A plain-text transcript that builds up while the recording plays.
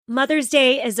Mother's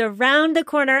Day is around the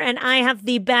corner, and I have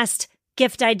the best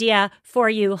gift idea for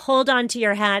you. Hold on to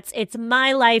your hats. It's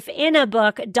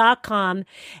mylifeinabook.com.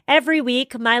 Every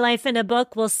week, My Life in a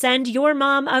Book will send your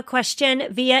mom a question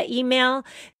via email.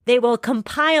 They will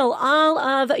compile all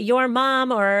of your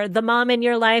mom or the mom in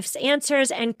your life's answers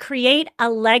and create a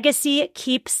legacy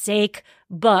keepsake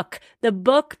book. The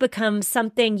book becomes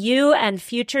something you and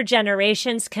future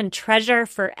generations can treasure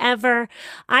forever.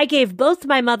 I gave both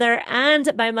my mother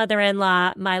and my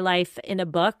mother-in-law My Life in a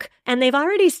Book, and they've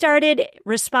already started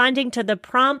responding to the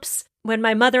prompts. When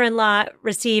my mother-in-law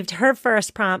received her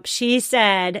first prompt, she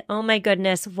said, "Oh my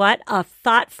goodness, what a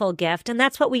thoughtful gift." And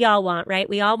that's what we all want, right?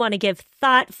 We all want to give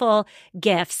thoughtful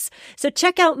gifts. So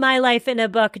check out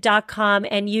mylifeinabook.com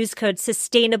and use code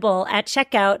SUSTAINABLE at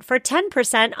checkout for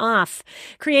 10% off.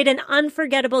 Create an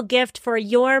unforgettable gift for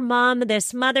your mom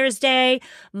this Mother's Day.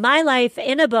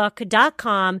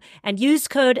 mylifeinabook.com and use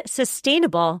code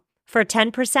SUSTAINABLE for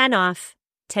 10% off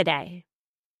today.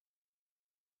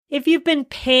 If you've been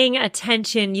paying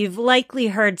attention, you've likely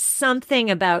heard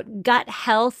something about gut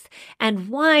health and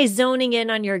why zoning in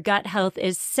on your gut health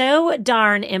is so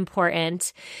darn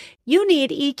important. You need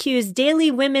EQ's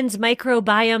Daily Women's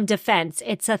Microbiome Defense.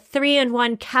 It's a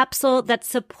 3-in-1 capsule that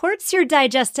supports your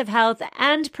digestive health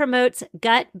and promotes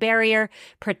gut barrier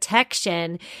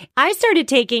protection. I started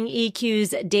taking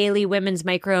EQ's Daily Women's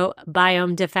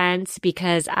Microbiome Defense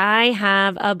because I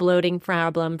have a bloating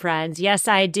problem, friends. Yes,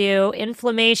 I do.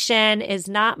 Inflammation is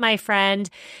not my friend.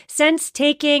 Since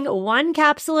taking 1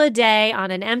 capsule a day on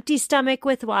an empty stomach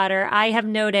with water, I have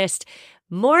noticed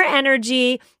more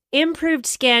energy, improved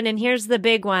skin, and here's the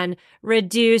big one,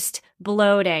 reduced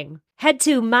bloating. Head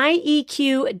to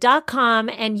myeq.com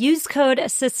and use code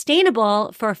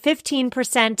SUSTAINABLE for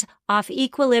 15% off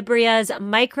Equilibria's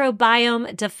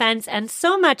microbiome defense and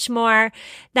so much more.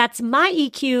 That's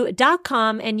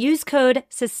myeq.com and use code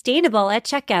SUSTAINABLE at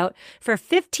checkout for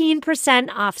 15%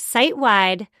 off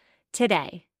site-wide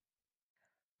today.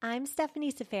 I'm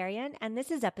Stephanie Seferian, and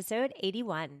this is episode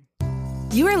 81.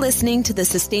 You are listening to the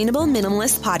Sustainable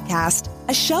Minimalist Podcast,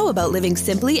 a show about living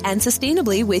simply and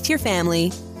sustainably with your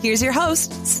family. Here's your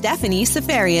host, Stephanie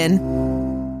Seferian.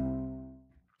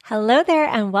 Hello there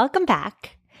and welcome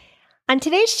back. On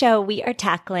today's show, we are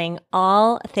tackling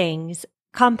all things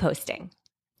composting.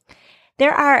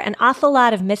 There are an awful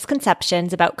lot of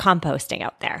misconceptions about composting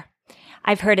out there.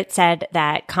 I've heard it said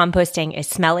that composting is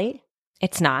smelly.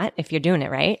 It's not, if you're doing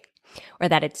it right. Or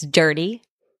that it's dirty.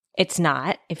 It's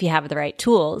not, if you have the right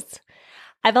tools.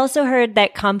 I've also heard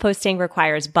that composting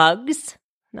requires bugs.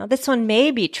 Now, this one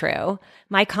may be true.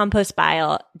 My compost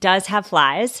pile does have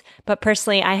flies, but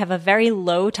personally, I have a very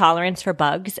low tolerance for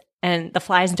bugs, and the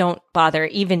flies don't bother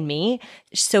even me,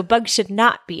 so bugs should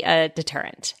not be a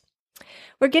deterrent.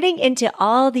 We're getting into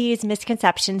all these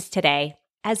misconceptions today,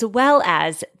 as well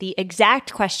as the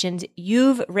exact questions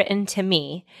you've written to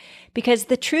me, because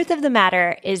the truth of the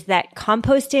matter is that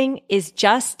composting is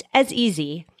just as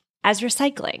easy as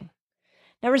recycling.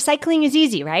 Now, recycling is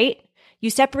easy, right? You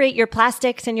separate your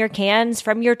plastics and your cans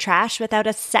from your trash without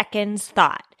a second's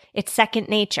thought. It's second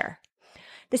nature.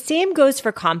 The same goes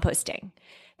for composting,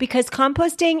 because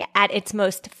composting at its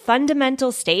most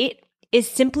fundamental state is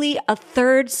simply a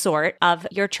third sort of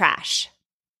your trash.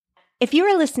 If you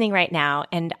are listening right now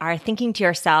and are thinking to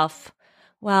yourself,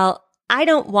 well, I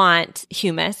don't want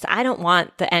humus. I don't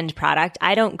want the end product.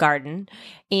 I don't garden.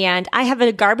 And I have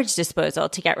a garbage disposal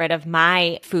to get rid of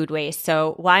my food waste.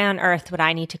 So why on earth would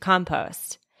I need to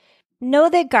compost? Know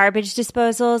that garbage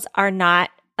disposals are not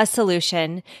a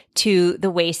solution to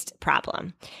the waste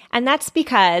problem. And that's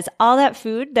because all that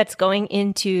food that's going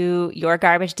into your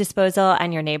garbage disposal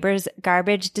and your neighbor's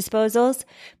garbage disposals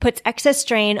puts excess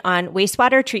strain on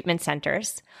wastewater treatment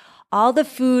centers. All the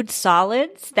food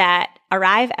solids that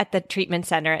arrive at the treatment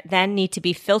center then need to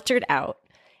be filtered out.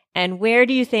 And where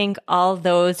do you think all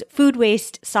those food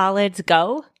waste solids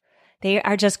go? They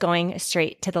are just going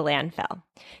straight to the landfill.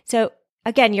 So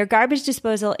again, your garbage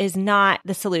disposal is not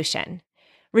the solution.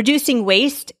 Reducing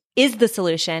waste is the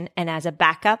solution, and as a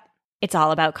backup, it's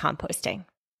all about composting.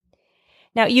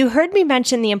 Now, you heard me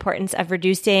mention the importance of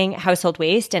reducing household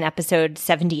waste in episode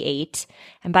 78.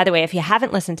 And by the way, if you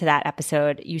haven't listened to that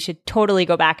episode, you should totally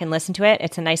go back and listen to it.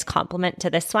 It's a nice complement to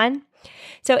this one.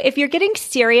 So if you're getting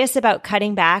serious about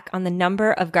cutting back on the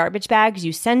number of garbage bags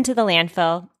you send to the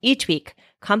landfill each week,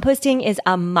 composting is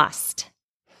a must.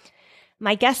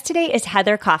 My guest today is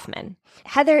Heather Kaufman.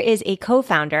 Heather is a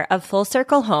co-founder of Full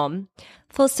Circle Home.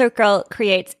 Full Circle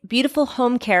creates beautiful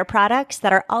home care products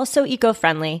that are also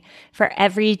eco-friendly for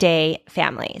everyday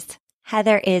families.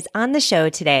 Heather is on the show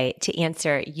today to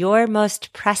answer your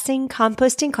most pressing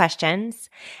composting questions.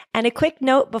 And a quick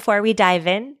note before we dive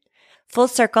in, Full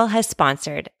Circle has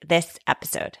sponsored this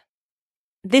episode.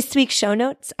 This week's show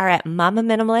notes are at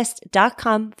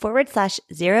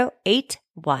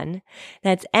mamaminimalist.com/081.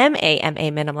 That's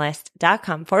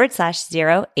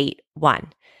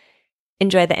mamaminimalist.com/081.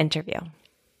 Enjoy the interview.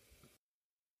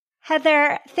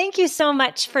 Heather, thank you so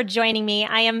much for joining me.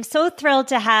 I am so thrilled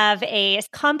to have a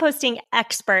composting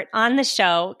expert on the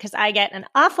show because I get an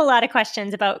awful lot of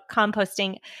questions about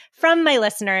composting from my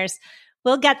listeners.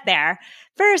 We'll get there.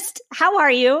 First, how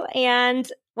are you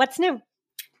and what's new?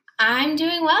 I'm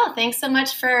doing well. Thanks so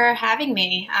much for having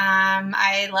me.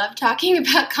 I love talking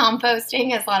about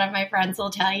composting, as a lot of my friends will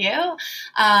tell you.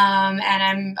 And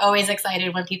I'm always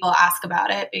excited when people ask about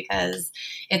it because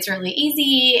it's really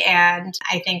easy. And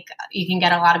I think you can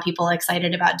get a lot of people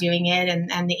excited about doing it and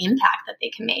the impact that they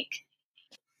can make.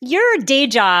 Your day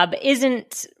job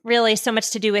isn't really so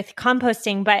much to do with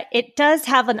composting, but it does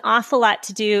have an awful lot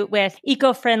to do with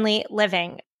eco-friendly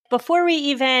living. Before we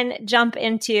even jump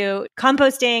into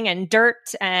composting and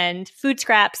dirt and food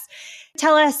scraps,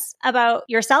 tell us about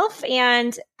yourself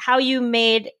and how you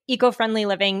made eco-friendly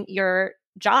living your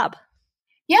job.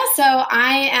 Yeah, so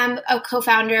I am a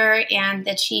co-founder and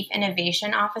the chief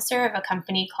innovation officer of a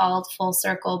company called Full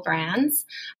Circle Brands.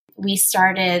 We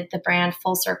started the brand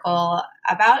Full Circle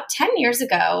about 10 years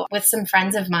ago with some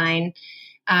friends of mine.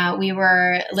 We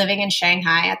were living in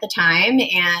Shanghai at the time,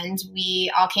 and we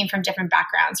all came from different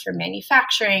backgrounds, from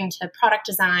manufacturing to product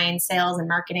design, sales, and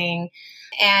marketing.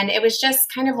 And it was just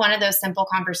kind of one of those simple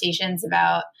conversations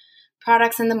about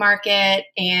products in the market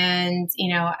and,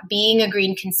 being a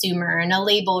green consumer and a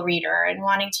label reader and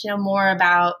wanting to know more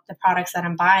about the products that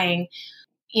I'm buying,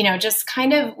 just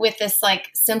kind of with this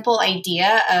simple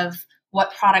idea of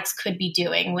what products could be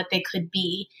doing, what they could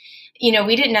be.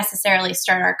 We didn't necessarily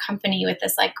start our company with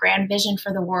this grand vision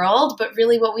for the world, but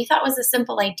really what we thought was a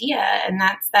simple idea. And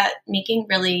that's that making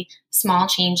really small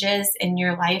changes in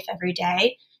your life every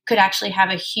day could actually have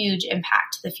a huge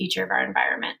impact to the future of our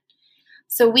environment.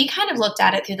 So we kind of looked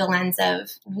at it through the lens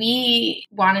of we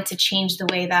wanted to change the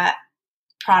way that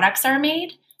products are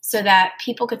made so that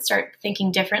people could start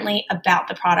thinking differently about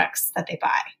the products that they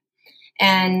buy.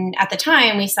 And at the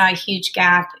time, we saw a huge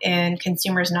gap in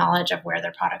consumers' knowledge of where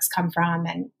their products come from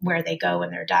and where they go when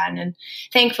they're done. And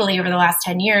thankfully, over the last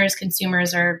 10 years,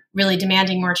 consumers are really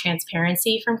demanding more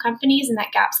transparency from companies, and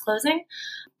that gap's closing.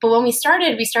 But when we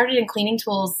started in cleaning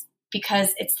tools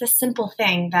because it's this simple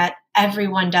thing that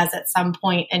everyone does at some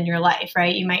point in your life,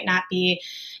 right? You might not be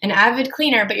an avid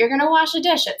cleaner, but you're going to wash a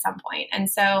dish at some point. And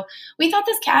so we thought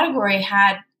this category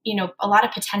had a lot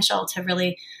of potential to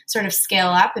really sort of scale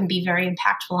up and be very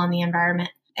impactful on the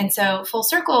environment. And so Full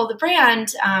Circle, the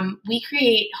brand, we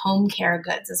create home care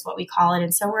goods is what we call it.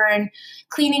 And so we're in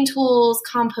cleaning tools,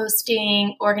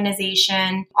 composting,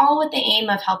 organization, all with the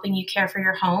aim of helping you care for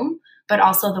your home, but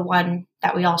also the one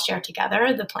that we all share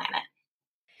together, the planet.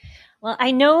 Well,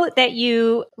 I know that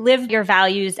you live your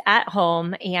values at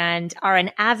home and are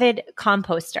an avid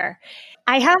composter.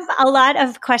 I have a lot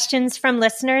of questions from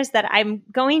listeners that I'm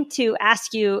going to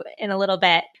ask you in a little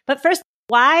bit. But first,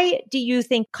 why do you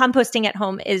think composting at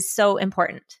home is so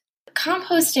important?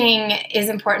 Composting is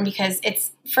important because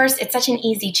it's such an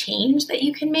easy change that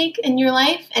you can make in your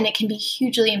life, and it can be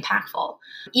hugely impactful.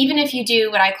 Even if you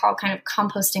do what I call kind of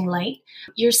composting light,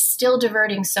 you're still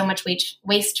diverting so much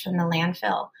waste from the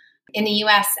landfill. In the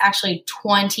US, actually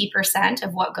 20%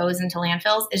 of what goes into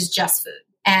landfills is just food.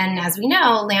 And as we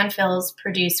know, landfills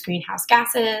produce greenhouse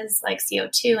gases like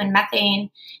CO2 and methane.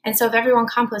 And so if everyone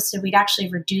composted, we'd actually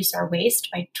reduce our waste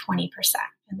by 20%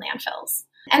 in landfills.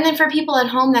 And then for people at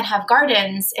home that have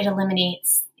gardens, it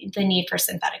eliminates the need for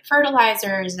synthetic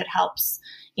fertilizers. It helps,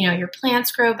 your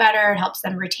plants grow better. It helps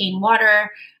them retain water.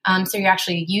 So you're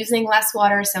actually using less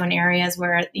water. So in areas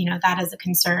where, that is a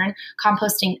concern,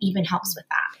 composting even helps with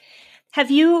that.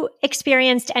 Have you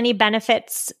experienced any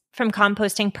benefits from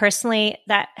composting personally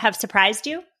that have surprised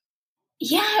you?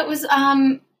 Yeah, it was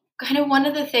kind of one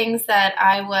of the things that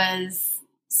I was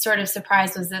sort of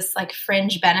surprised was this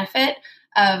fringe benefit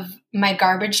of my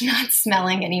garbage not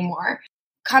smelling anymore.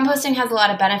 Composting has a lot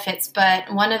of benefits,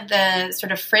 but one of the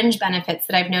sort of fringe benefits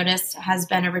that I've noticed has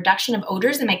been a reduction of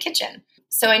odors in my kitchen.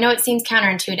 So I know it seems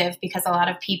counterintuitive because a lot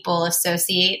of people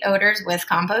associate odors with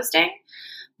composting,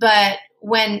 but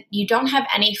when you don't have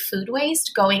any food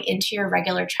waste going into your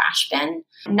regular trash bin,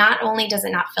 not only does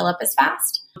it not fill up as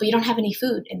fast, but you don't have any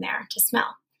food in there to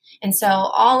smell. And so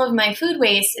all of my food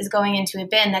waste is going into a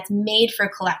bin that's made for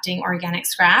collecting organic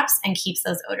scraps and keeps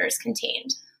those odors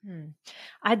contained.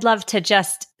 I'd love to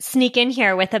just sneak in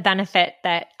here with a benefit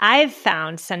that I've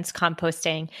found since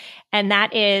composting. And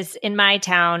that is in my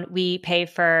town, we pay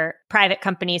for private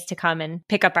companies to come and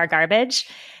pick up our garbage.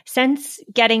 Since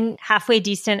getting halfway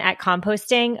decent at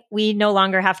composting, we no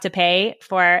longer have to pay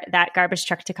for that garbage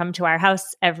truck to come to our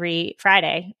house every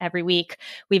Friday, every week.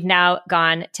 We've now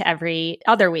gone to every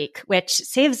other week, which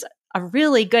saves a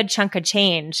really good chunk of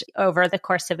change over the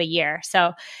course of a year.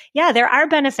 So yeah, there are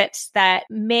benefits that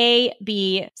may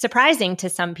be surprising to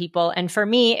some people. And for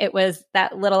me, it was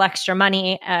that little extra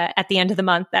money at the end of the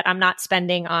month that I'm not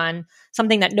spending on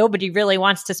something that nobody really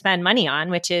wants to spend money on,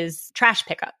 which is trash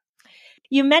pickup.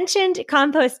 You mentioned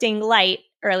composting light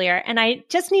earlier, and I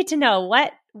just need to know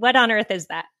what on earth is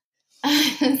that?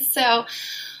 So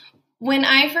when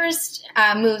I first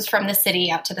moved from the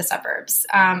city out to the suburbs,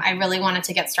 I really wanted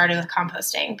to get started with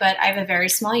composting, but I have a very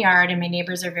small yard and my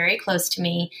neighbors are very close to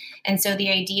me. And so the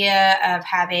idea of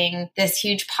having this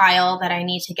huge pile that I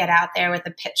need to get out there with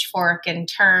a pitchfork and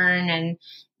turn and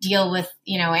deal with,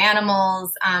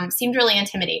 animals seemed really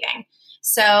intimidating.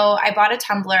 So I bought a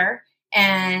tumbler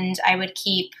and I would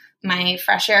keep my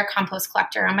fresh air compost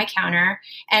collector on my counter.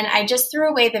 And I just threw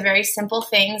away the very simple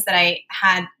things that I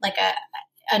had like a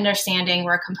understanding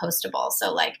were compostable.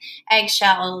 So like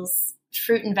eggshells,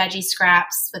 fruit and veggie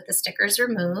scraps with the stickers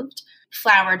removed,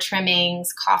 flower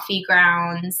trimmings, coffee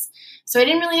grounds. So I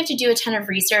didn't really have to do a ton of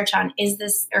research on is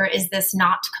this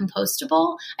not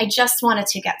compostable? I just wanted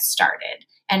to get started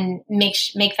and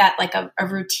make that like a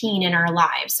routine in our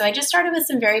lives. So I just started with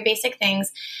some very basic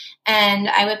things. And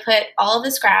I would put all of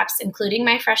the scraps, including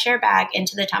my fresh air bag,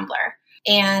 into the tumbler.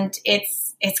 And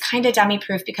it's kind of dummy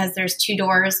proof because there's two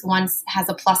doors. One has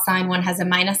a plus sign, one has a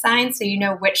minus sign. So you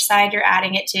know which side you're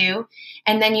adding it to.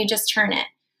 And then you just turn it.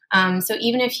 So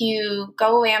even if you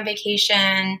go away on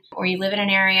vacation or you live in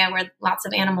an area where lots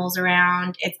of animals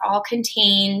around, it's all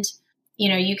contained.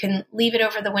 You can leave it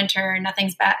over the winter.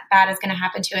 Nothing's bad is going to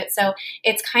happen to it. So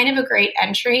it's kind of a great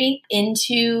entry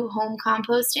into home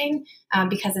composting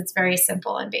because it's very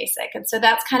simple and basic. And so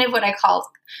that's kind of what I call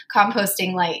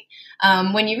composting light.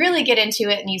 When you really get into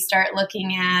it and you start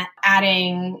looking at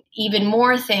adding even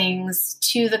more things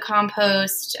to the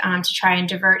compost to try and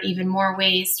divert even more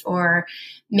waste, or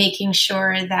making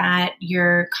sure that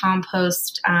your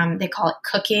compost, they call it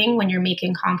cooking when you're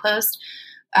making compost,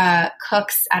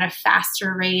 cooks at a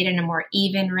faster rate and a more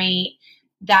even rate,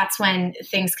 that's when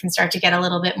things can start to get a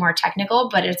little bit more technical,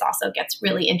 but it also gets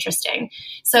really interesting.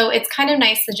 So it's kind of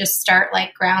nice to just start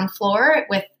like ground floor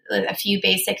with a few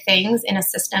basic things in a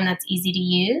system that's easy to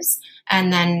use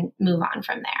and then move on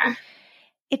from there.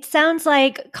 It sounds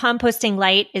like composting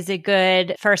light is a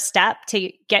good first step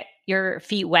to get your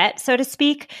feet wet, so to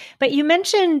speak. But you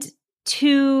mentioned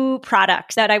two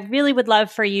products that I really would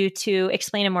love for you to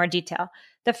explain in more detail.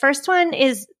 The first one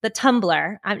is the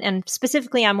tumbler. And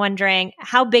specifically, I'm wondering,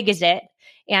 how big is it?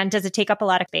 And does it take up a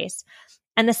lot of space?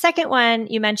 And the second one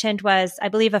you mentioned was, I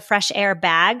believe, a fresh air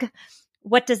bag.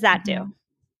 What does that do?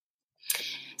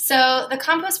 So the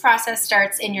compost process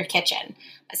starts in your kitchen.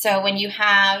 So when you're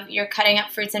cutting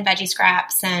up fruits and veggie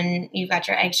scraps and you've got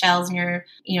your eggshells and your,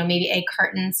 maybe egg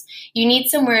cartons, you need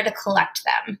somewhere to collect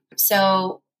them.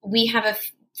 So we have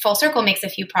Full Circle makes a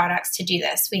few products to do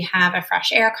this. We have a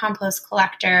fresh air compost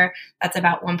collector that's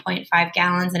about 1.5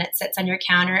 gallons and it sits on your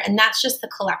counter, and that's just the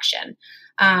collection.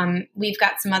 We've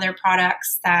got some other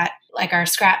products that, like our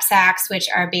scrap sacks, which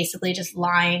are basically just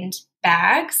lined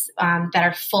bags that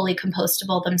are fully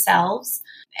compostable themselves,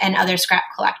 and other scrap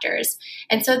collectors.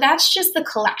 And so that's just the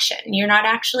collection. You're not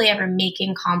actually ever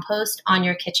making compost on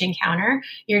your kitchen counter.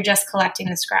 You're just collecting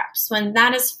the scraps. When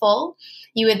that is full,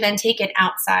 you would then take it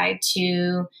outside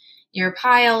to your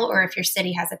pile, or if your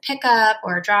city has a pickup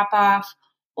or a drop off,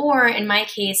 or in my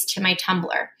case, to my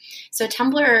tumbler. So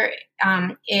tumbler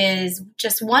is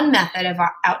just one method of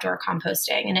outdoor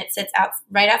composting, and it sits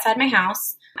right outside my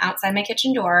house, outside my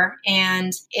kitchen door,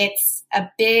 and it's a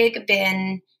big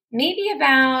bin, maybe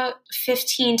about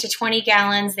 15 to 20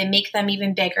 gallons. They make them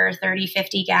even bigger, 30,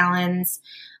 50 gallons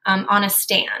on a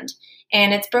stand.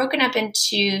 And it's broken up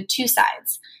into two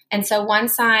sides. And so one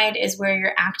side is where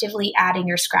you're actively adding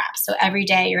your scraps. So every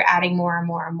day you're adding more and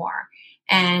more and more.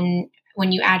 And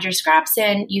when you add your scraps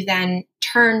in, you then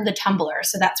turn the tumbler.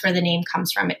 So that's where the name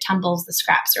comes from. It tumbles the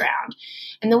scraps around.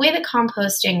 And the way that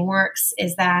composting works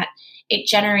is that it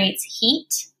generates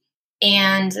heat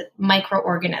and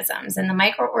microorganisms. And the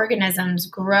microorganisms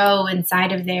grow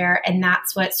inside of there, and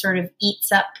that's what sort of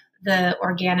eats up the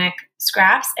organic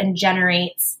scraps and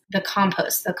generates the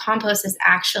compost. The compost is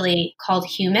actually called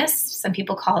humus. Some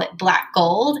people call it black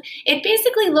gold. It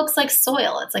basically looks like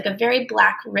soil. It's like a very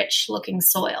black, rich looking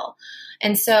soil.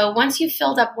 And so once you've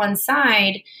filled up one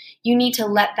side, you need to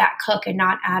let that cook and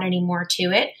not add any more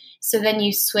to it. So then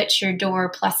you switch your door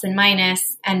plus and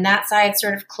minus, and that side's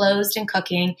sort of closed and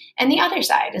cooking. And the other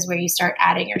side is where you start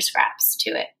adding your scraps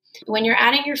to it. When you're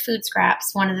adding your food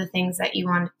scraps, one of the things that you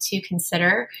want to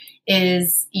consider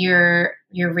is your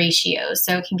ratios.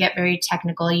 So it can get very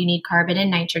technical. You need carbon and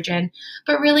nitrogen,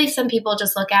 but really some people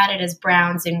just look at it as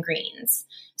browns and greens.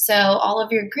 So all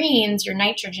of your greens, your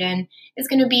nitrogen, is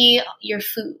going to be your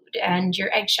food and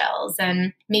your eggshells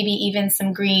and maybe even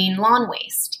some green lawn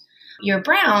waste. Your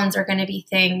browns are going to be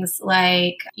things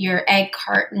like your egg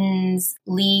cartons,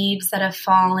 leaves that have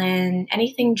fallen,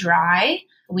 anything dry.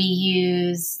 We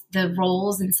use the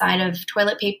rolls inside of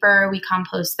toilet paper. We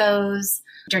compost those,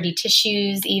 dirty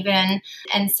tissues even.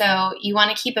 And so you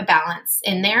want to keep a balance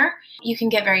in there. You can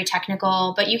get very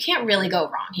technical, but you can't really go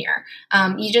wrong here.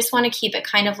 You just want to keep it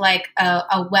kind of like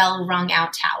a well wrung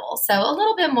out towel. So a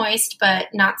little bit moist, but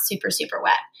not super, super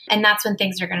wet. And that's when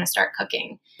things are going to start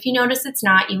cooking. If you notice it's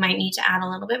not, you might need to add a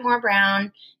little bit more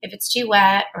brown if it's too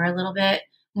wet, or a little bit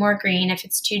more green if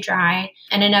it's too dry.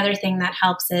 And another thing that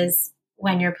helps is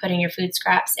when you're putting your food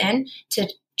scraps in, to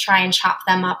try and chop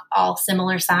them up all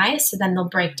similar size, so then they'll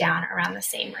break down around the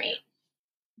same rate.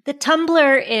 The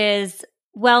tumbler is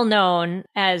well known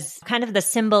as kind of the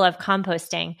symbol of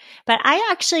composting, but I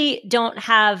actually don't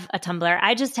have a tumbler.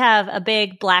 I just have a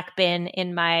big black bin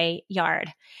in my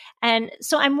yard. And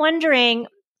so I'm wondering,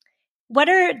 what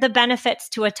are the benefits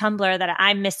to a tumbler that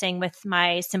I'm missing with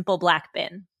my simple black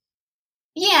bin?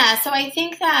 Yeah, so I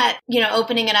think that,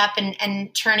 opening it up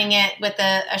and turning it with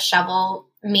a shovel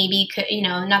maybe could,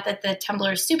 not that the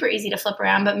tumbler is super easy to flip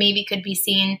around, but maybe could be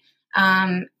seen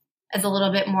as a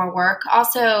little bit more work.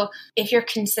 Also, if you're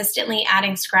consistently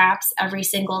adding scraps every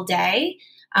single day,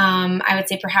 I would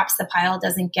say perhaps the pile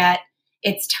doesn't get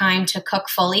its time to cook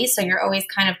fully. So you're always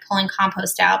kind of pulling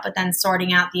compost out, but then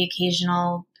sorting out the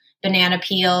occasional banana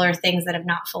peel or things that have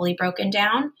not fully broken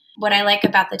down. What I like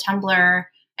about the tumbler,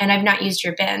 and I've not used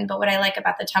your bin, but what I like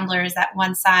about the tumbler is that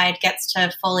one side gets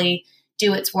to fully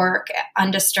do its work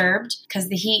undisturbed, because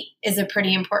the heat is a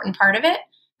pretty important part of it.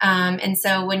 And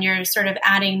so when you're sort of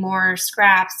adding more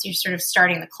scraps, you're sort of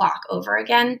starting the clock over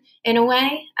again in a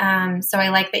way. So I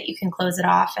like that you can close it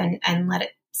off and let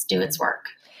it do its work.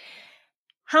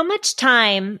 How much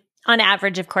time, on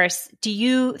average, of course, do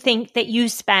you think that you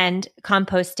spend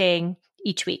composting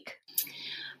each week?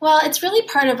 Well, it's really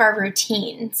part of our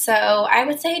routine. So I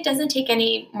would say it doesn't take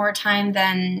any more time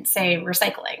than, say,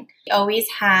 recycling. We always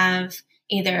have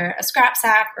either a scrap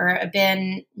sack or a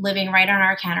bin living right on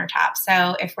our countertop.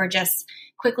 So if we're just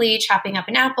quickly chopping up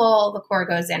an apple, the core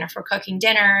goes in. If we're cooking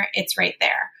dinner, it's right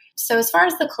there. So as far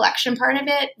as the collection part of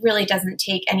it, really doesn't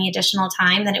take any additional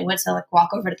time than it would to walk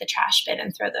over to the trash bin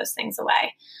and throw those things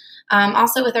away.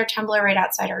 Also with our tumbler right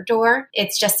outside our door,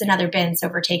 it's just another bin. So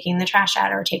we're taking the trash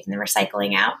out or taking the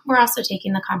recycling out. We're also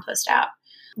taking the compost out.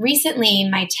 Recently,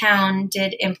 my town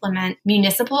did implement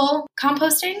municipal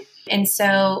composting. And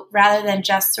so rather than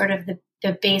just sort of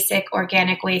the basic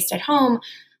organic waste at home,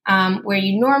 where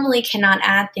you normally cannot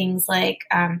add things like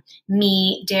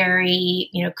meat, dairy,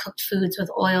 cooked foods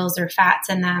with oils or fats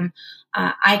in them,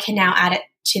 I can now add it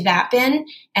to that bin,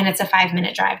 and it's a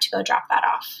 5-minute drive to go drop that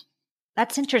off.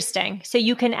 That's interesting. So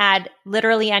you can add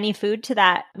literally any food to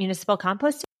that municipal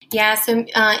composting? Yeah, so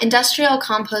industrial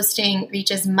composting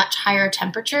reaches much higher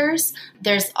temperatures.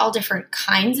 There's all different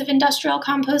kinds of industrial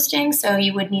composting, so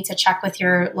you would need to check with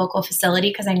your local facility,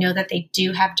 because I know that they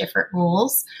do have different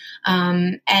rules.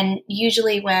 And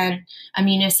usually when a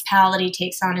municipality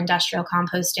takes on industrial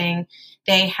composting,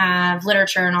 they have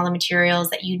literature and all the materials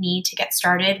that you need to get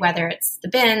started, whether it's the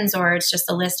bins or it's just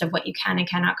a list of what you can and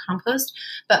cannot compost.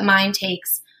 But mine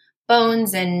takes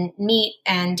bones and meat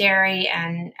and dairy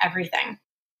and everything.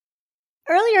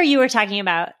 Earlier, you were talking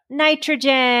about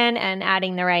nitrogen and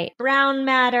adding the right brown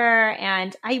matter.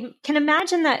 And I can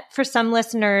imagine that for some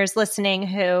listeners listening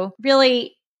who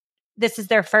really, this is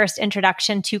their first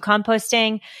introduction to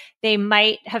composting, they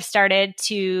might have started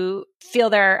to feel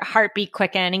their heartbeat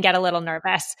quicken and get a little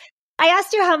nervous. I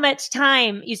asked you how much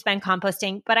time you spend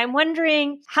composting, but I'm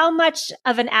wondering how much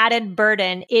of an added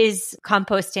burden is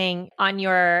composting on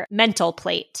your mental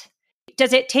plate?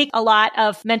 Does it take a lot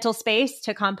of mental space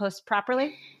to compost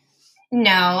properly?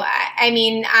 No, I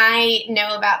mean, I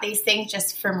know about these things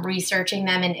just from researching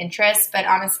them and interest, but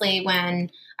honestly, when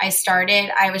I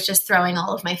started, I was just throwing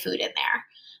all of my food in there.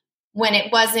 when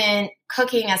it wasn't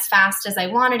cooking as fast as I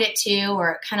wanted it to,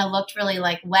 or it kind of looked really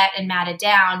like wet and matted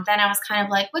down, then I was kind of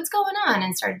like, what's going on?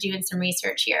 And started doing some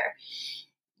research here.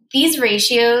 These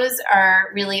ratios are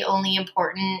really only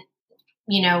important,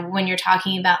 when you're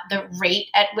talking about the rate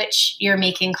at which you're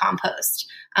making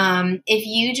compost. If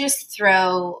you just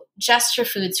throw just your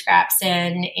food scraps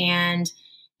in and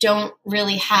don't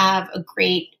really have a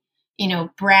great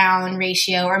brown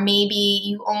ratio, or maybe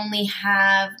you only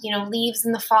have, leaves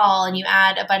in the fall and you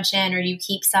add a bunch in, or you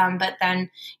keep some, but then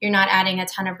you're not adding a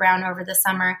ton of brown over the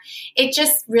summer. It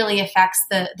just really affects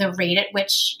the rate at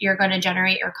which you're going to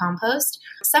generate your compost.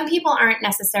 Some people aren't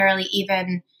necessarily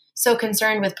even so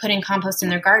concerned with putting compost in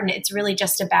their garden. It's really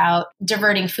just about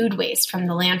diverting food waste from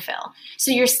the landfill.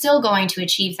 So you're still going to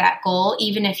achieve that goal,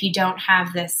 even if you don't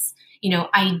have this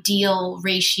ideal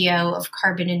ratio of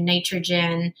carbon and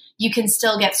nitrogen. You can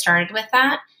still get started with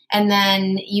that. And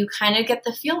then you kind of get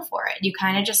the feel for it. You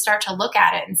kind of just start to look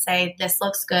at it and say, this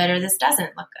looks good or this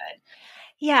doesn't look good.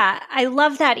 Yeah, I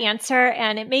love that answer.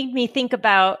 And it made me think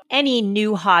about any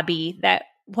new hobby that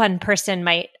one person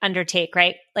might undertake,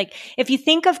 right? Like if you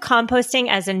think of composting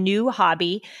as a new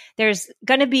hobby, there's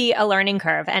going to be a learning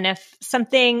curve. And if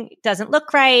something doesn't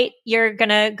look right, you're going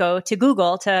to go to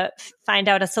Google to find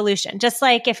out a solution. Just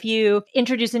like if you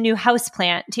introduce a new house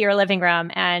plant to your living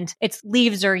room and its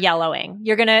leaves are yellowing,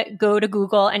 you're going to go to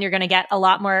Google and you're going to get a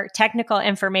lot more technical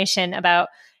information about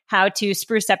how to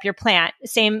spruce up your plant.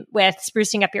 Same with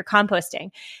sprucing up your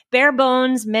composting. Bare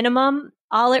bones minimum,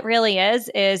 all it really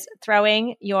is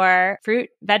throwing your fruit,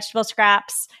 vegetable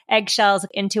scraps, eggshells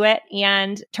into it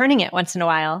and turning it once in a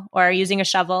while, or using a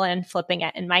shovel and flipping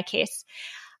it in my case.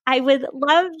 I would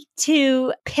love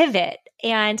to pivot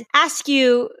and ask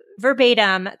you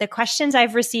verbatim the questions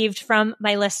I've received from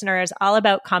my listeners all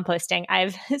about composting.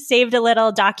 I've saved a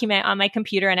little document on my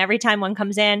computer, and every time one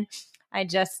comes in, I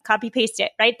just copy paste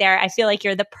it right there. I feel like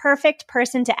you're the perfect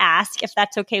person to ask, if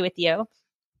that's okay with you.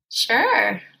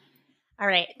 Sure. All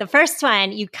right. The first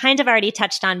one you kind of already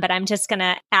touched on, but I'm just going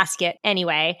to ask it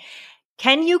anyway.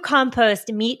 Can you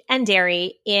compost meat and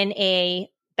dairy in a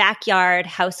backyard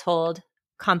household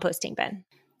composting bin?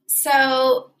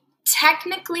 So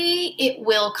technically it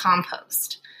will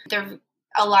compost.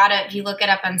 If you look it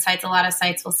up on sites, a lot of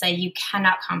sites will say you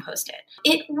cannot compost it.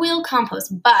 It will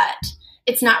compost, but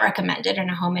it's not recommended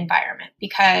in a home environment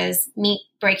because meat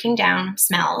breaking down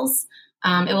smells.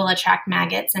 It will attract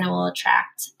maggots and it will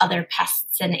attract other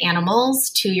pests and animals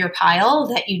to your pile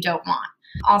that you don't want.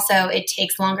 Also, it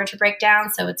takes longer to break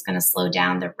down, so it's going to slow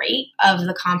down the rate of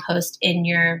the compost in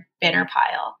your bin or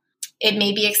pile. It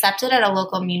may be accepted at a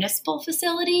local municipal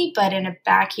facility, but in a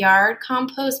backyard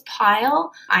compost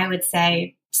pile, I would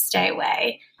say stay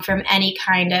away from any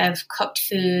kind of cooked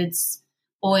foods,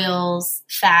 oils,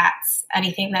 fats,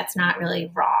 anything that's not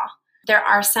really raw. There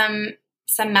are some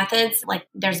methods, like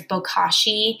there's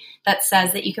bokashi that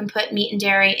says that you can put meat and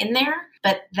dairy in there,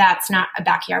 but that's not a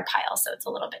backyard pile, so it's a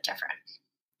little bit different.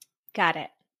 Got it.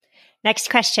 Next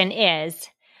question is,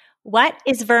 what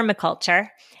is vermiculture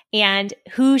and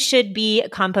who should be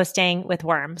composting with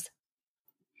worms?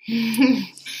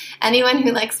 Anyone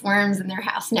who likes worms in their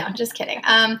house. No, just kidding.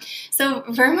 So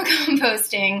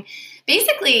vermicomposting,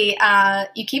 basically,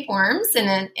 you keep worms in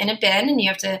a bin and you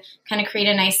have to kind of create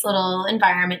a nice little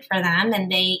environment for them, and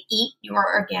they eat your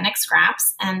organic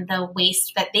scraps, and the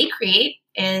waste that they create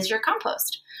is your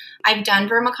compost. I've done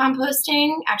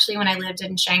vermicomposting actually when I lived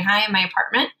in Shanghai in my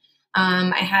apartment.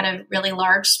 I had a really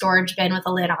large storage bin with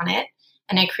a lid on it,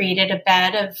 and I created a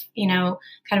bed of,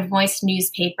 kind of moist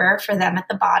newspaper for them at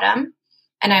the bottom.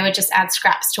 And I would just add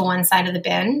scraps to one side of the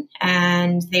bin,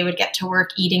 and they would get to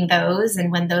work eating those.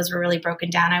 And when those were really broken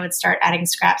down, I would start adding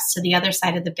scraps to the other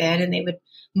side of the bin, and they would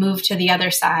move to the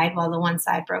other side while the one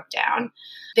side broke down.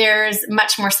 There's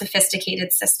much more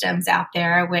sophisticated systems out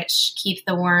there which keep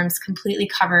the worms completely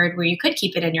covered, where you could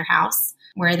keep it in your house,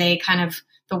 where the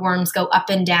worms go up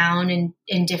and down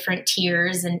in different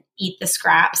tiers and eat the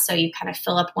scraps. So you kind of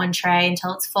fill up one tray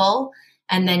until it's full,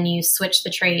 and then you switch the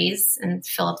trays and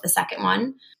fill up the second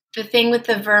one. The thing with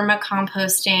the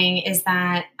vermicomposting is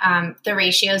that the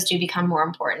ratios do become more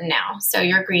important now. So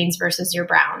your greens versus your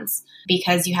browns,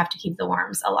 because you have to keep the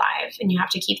worms alive and you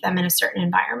have to keep them in a certain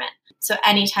environment. So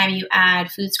anytime you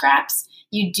add food scraps,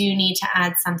 you do need to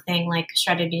add something like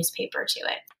shredded newspaper to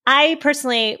it. I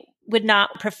personally would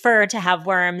not prefer to have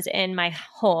worms in my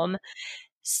home.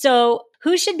 So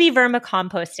who should be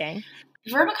vermicomposting?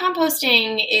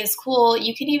 Vermicomposting is cool.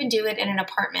 You can even do it in an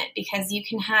apartment because you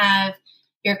can have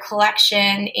your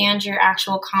collection and your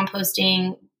actual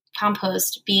composting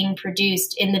compost being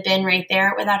produced in the bin right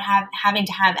there without having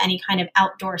to have any kind of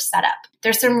outdoor setup.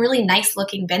 There's some really nice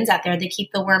looking bins out there. They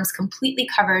keep the worms completely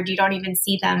covered. You don't even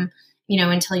see them,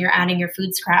 until you're adding your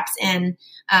food scraps in.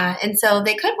 And so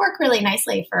they could work really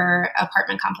nicely for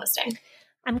apartment composting.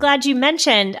 I'm glad you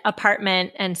mentioned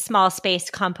apartment and small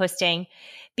space composting,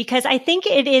 because I think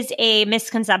it is a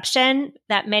misconception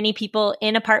that many people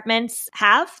in apartments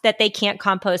have, that they can't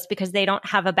compost because they don't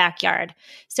have a backyard.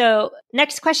 So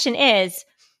next question is,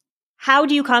 how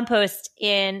do you compost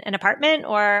in an apartment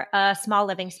or a small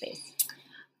living space?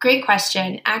 Great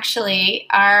question. Actually,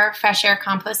 our fresh air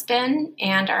compost bin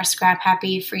and our scrap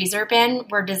happy freezer bin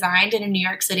were designed in a New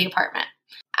York City apartment.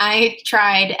 I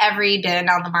tried every bin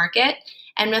on the market.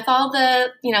 And with all the,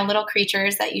 little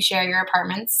creatures that you share your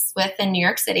apartments with in New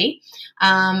York City,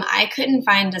 I couldn't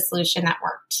find a solution that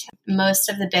worked. Most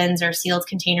of the bins are sealed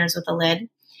containers with a lid,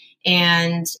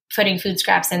 and putting food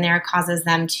scraps in there causes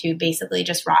them to basically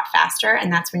just rot faster.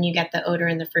 And that's when you get the odor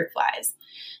and the fruit flies.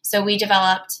 So we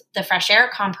developed the fresh air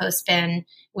compost bin,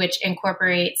 which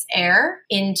incorporates air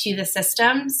into the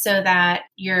system so that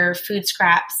your food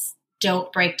scraps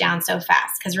don't break down so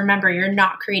fast. Because remember, you're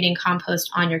not creating compost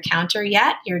on your counter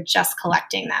yet. You're just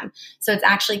collecting them. So it's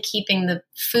actually keeping the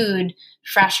food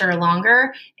fresher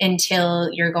longer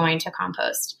until you're going to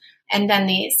compost. And then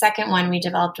the second one we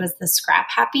developed was the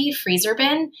scrap happy freezer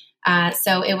bin.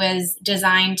 So it was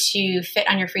designed to fit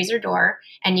on your freezer door,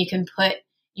 and you can put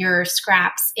your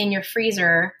scraps in your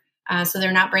freezer so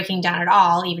they're not breaking down at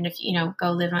all, even if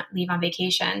go leave on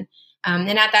vacation.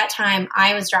 And at that time,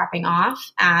 I was dropping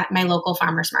off at my local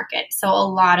farmers market. So a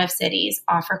lot of cities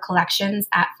offer collections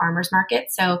at farmers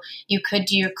market. So you could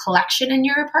do your collection in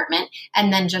your apartment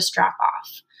and then just drop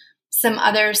off. Some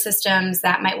other systems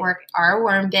that might work are a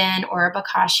worm bin or a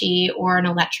bokashi or an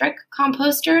electric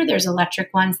composter. There's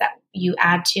electric ones that you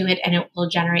add to it and it will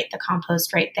generate the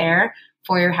compost right there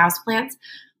for your houseplants.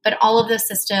 But all of those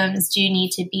systems do need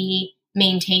to be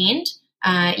maintained.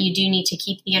 You do need to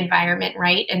keep the environment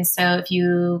right. And so if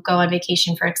you go on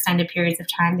vacation for extended periods of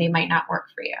time, they might not work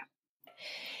for you.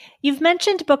 You've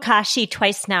mentioned bokashi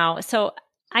twice now, so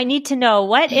I need to know,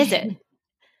 what is it?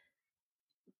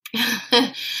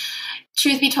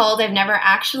 Truth be told, I've never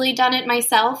actually done it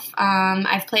myself.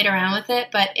 I've played around with it,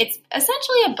 but it's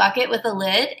essentially a bucket with a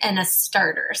lid and a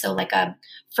starter, so like a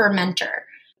fermenter.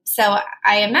 So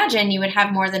I imagine you would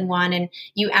have more than one, and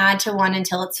you add to one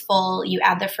until it's full, you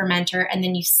add the fermenter, and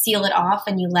then you seal it off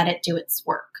and you let it do its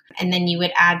work. And then you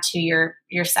would add to your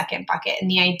second bucket. And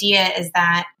the idea is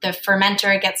that the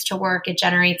fermenter gets to work, it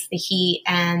generates the heat,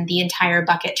 and the entire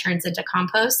bucket turns into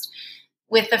compost.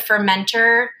 With the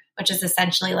fermenter, which is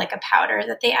essentially like a powder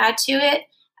that they add to it,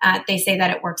 they say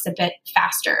that it works a bit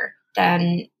faster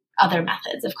than other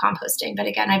methods of composting. But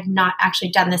again, I've not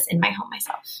actually done this in my home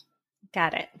myself.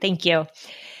 Got it. Thank you.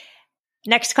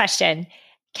 Next question.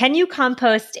 Can you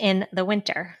compost in the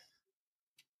winter?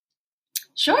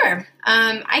 Sure.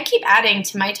 I keep adding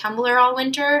to my tumbler all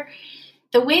winter.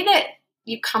 The way that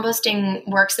composting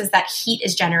works is that heat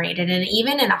is generated. And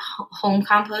even in a home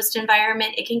compost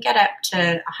environment, it can get up to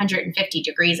 150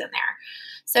 degrees in there.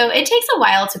 So it takes a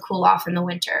while to cool off in the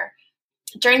winter.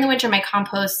 During the winter, my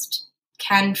compost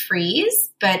can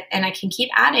freeze, and I can keep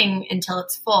adding until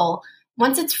it's full.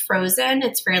 Once it's frozen,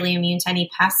 it's fairly immune to any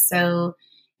pests. So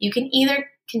you can either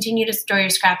continue to store your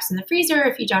scraps in the freezer.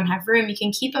 If you don't have room, you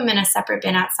can keep them in a separate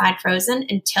bin outside frozen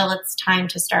until it's time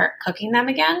to start cooking them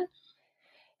again.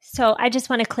 So I just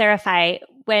want to clarify,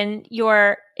 when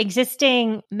your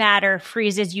existing matter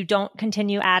freezes, you don't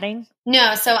continue adding?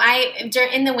 No. So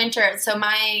in the winter,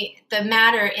 the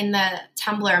matter in the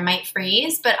tumbler might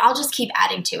freeze, but I'll just keep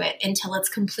adding to it until it's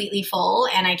completely full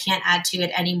and I can't add to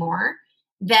it anymore.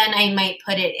 Then I might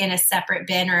put it in a separate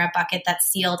bin or a bucket that's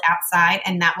sealed outside,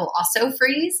 and that will also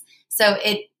freeze. So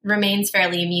it remains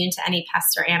fairly immune to any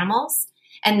pests or animals.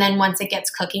 And then once it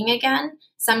gets cooking again,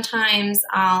 sometimes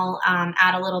I'll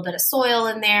add a little bit of soil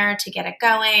in there to get it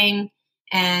going,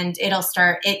 and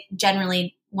it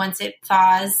generally, once it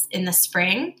thaws in the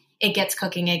spring, it gets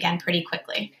cooking again pretty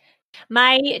quickly.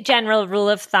 My general rule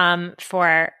of thumb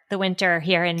for the winter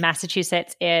here in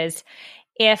Massachusetts is,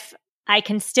 if I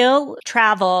can still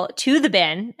travel to the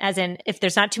bin, as in if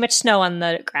there's not too much snow on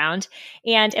the ground,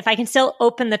 and if I can still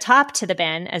open the top to the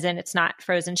bin, as in it's not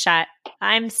frozen shut,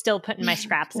 I'm still putting my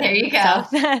scraps in. There you go.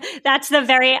 So that's the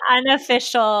very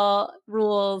unofficial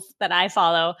rules that I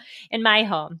follow in my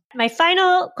home. My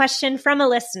final question from a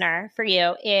listener for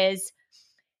you is,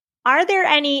 are there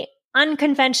any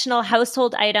unconventional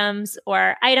household items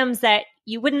or items that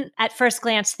you wouldn't at first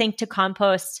glance think to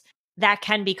compost that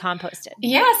can be composted?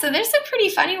 Yeah, so there's some pretty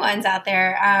funny ones out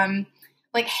there.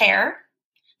 like hair.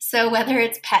 So whether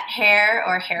it's pet hair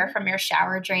or hair from your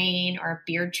shower drain or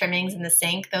beard trimmings in the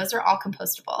sink, those are all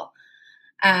compostable.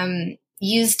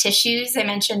 Used tissues I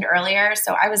mentioned earlier.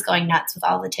 So I was going nuts with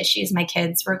all the tissues my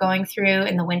kids were going through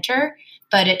in the winter,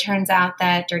 but it turns out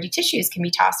that dirty tissues can be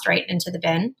tossed right into the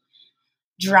bin.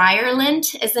 Dryer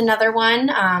lint is another one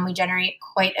we generate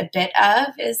quite a bit of,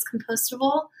 is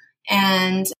compostable.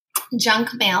 And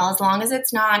junk mail, as long as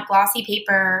it's not glossy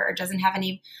paper or doesn't have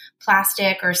any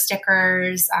plastic or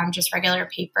stickers, just regular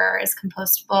paper, is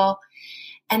compostable.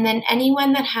 And then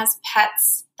anyone that has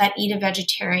pets that eat a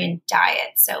vegetarian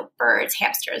diet, so birds,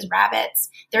 hamsters, rabbits,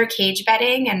 their cage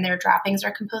bedding and their droppings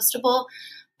are compostable,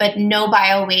 but no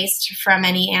bio waste from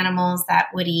any animals that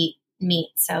would eat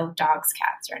meat, so dogs,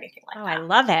 cats, or anything like that. I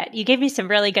love it. You gave me some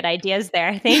really good ideas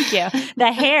there. Thank you.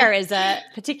 The hair is a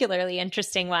particularly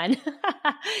interesting one.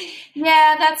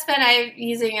 Yeah, that's been I'm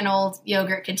using an old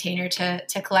yogurt container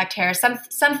to collect hair.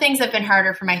 Some things have been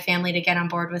harder for my family to get on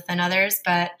board with than others,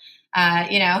 but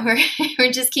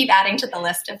we just keep adding to the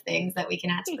list of things that we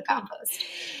can add to the compost.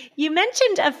 You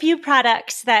mentioned a few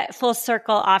products that Full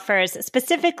Circle offers,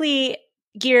 specifically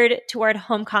geared toward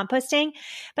home composting,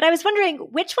 but I was wondering,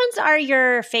 which ones are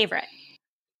your favorite?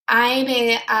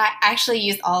 I actually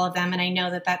use all of them, and I know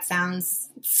that sounds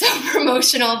so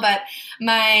promotional, but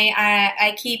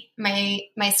I keep my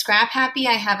Scrap Happy.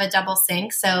 I have a double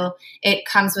sink, so it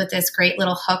comes with this great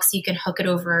little hook, so you can hook it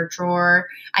over a drawer.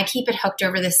 I keep it hooked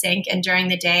over the sink, and during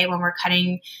the day when we're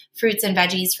cutting fruits and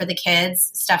veggies for the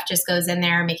kids, stuff just goes in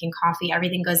there, making coffee,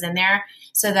 everything goes in there,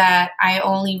 so that I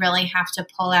only really have to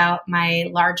pull out my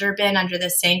larger bin under the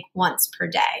sink once per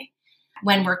day.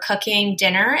 When we're cooking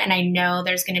dinner and I know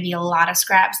there's going to be a lot of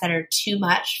scraps that are too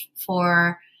much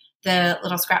for the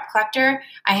little scrap collector,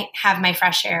 I have my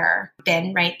fresh air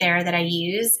bin right there that I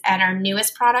use. And our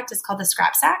newest product is called the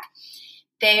Scrap Sack.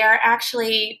 They are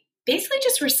actually basically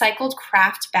just recycled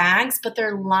craft bags, but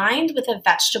they're lined with a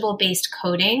vegetable-based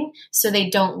coating so they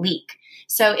don't leak.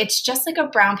 So it's just like a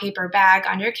brown paper bag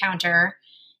on your counter.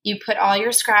 You put all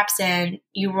your scraps in,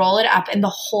 you roll it up, and the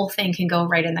whole thing can go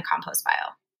right in the compost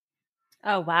pile.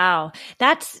 Oh, wow.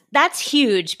 That's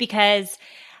huge, because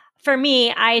for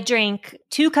me, I drink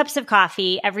 2 cups of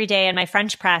coffee every day in my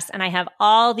French press, and I have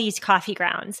all these coffee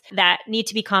grounds that need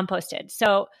to be composted.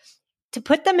 So to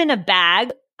put them in a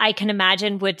bag, I can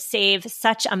imagine would save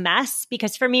such a mess,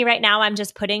 because for me right now, I'm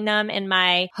just putting them in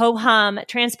my ho-hum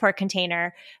transport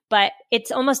container, but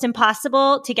it's almost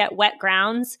impossible to get wet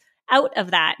grounds out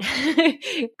of that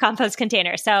compost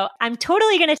container. So I'm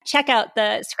totally going to check out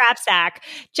the Scrap Sack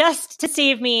just to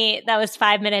save me those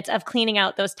 5 minutes of cleaning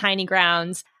out those tiny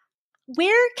grounds.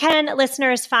 Where can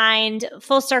listeners find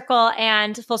Full Circle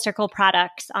and Full Circle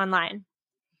products online?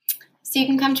 So you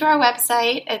can come to our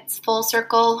website. It's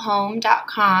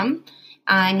fullcirclehome.com.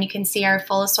 And you can see our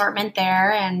full assortment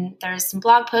there. And there's some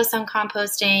blog posts on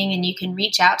composting, and you can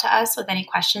reach out to us with any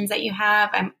questions that you have.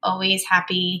 I'm always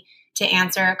happy to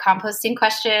answer composting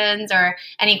questions or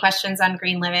any questions on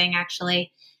green living,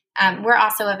 actually. We're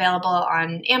also available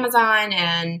on Amazon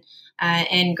and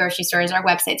in grocery stores. Our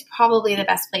website's probably the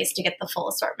best place to get the full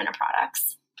assortment of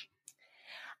products.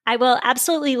 I will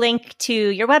absolutely link to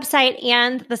your website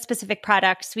and the specific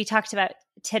products we talked about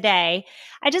today.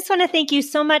 I just want to thank you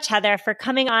so much, Heather, for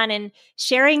coming on and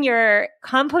sharing your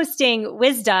composting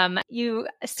wisdom. You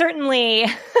certainly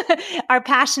are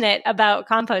passionate about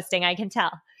composting, I can tell.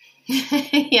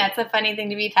 Yeah, it's a funny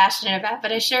thing to be passionate about,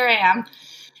 but I sure am.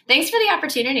 Thanks for the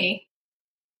opportunity.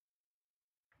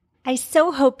 I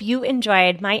so hope you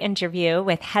enjoyed my interview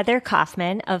with Heather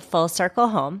Kaufman of Full Circle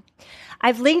Home.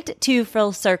 I've linked to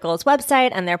Full Circle's website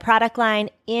and their product line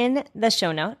in the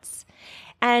show notes.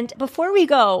 And before we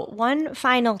go, one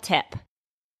final tip.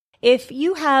 If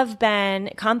you have been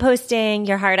composting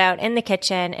your heart out in the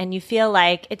kitchen and you feel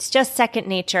like it's just second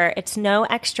nature, it's no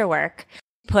extra work,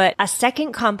 put a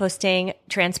second composting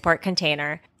transport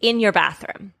container in your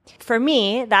bathroom. For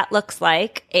me, that looks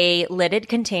like a lidded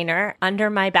container under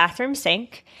my bathroom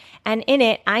sink. And in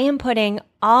it, I am putting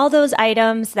all those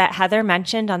items that Heather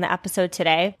mentioned on the episode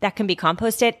today that can be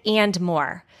composted and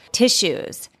more.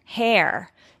 Tissues,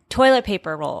 hair, toilet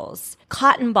paper rolls,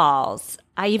 cotton balls.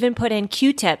 I even put in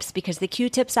Q-tips because the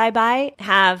Q-tips I buy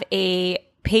have a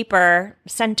paper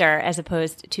center as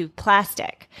opposed to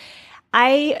plastic.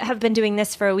 I have been doing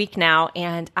this for a week now,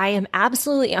 and I am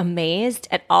absolutely amazed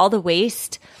at all the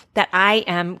waste that I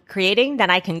am creating that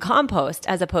I can compost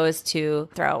as opposed to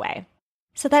throw away.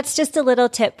 So that's just a little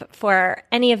tip for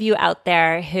any of you out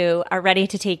there who are ready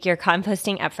to take your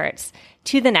composting efforts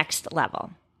to the next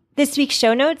level. This week's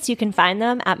show notes, you can find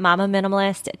them at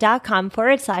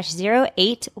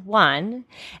mamaminimalist.com/081.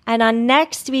 And on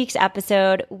next week's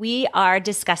episode, we are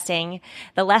discussing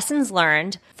the lessons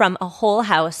learned from a whole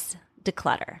house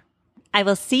declutter. I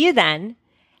will see you then.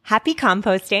 Happy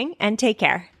composting and take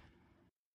care.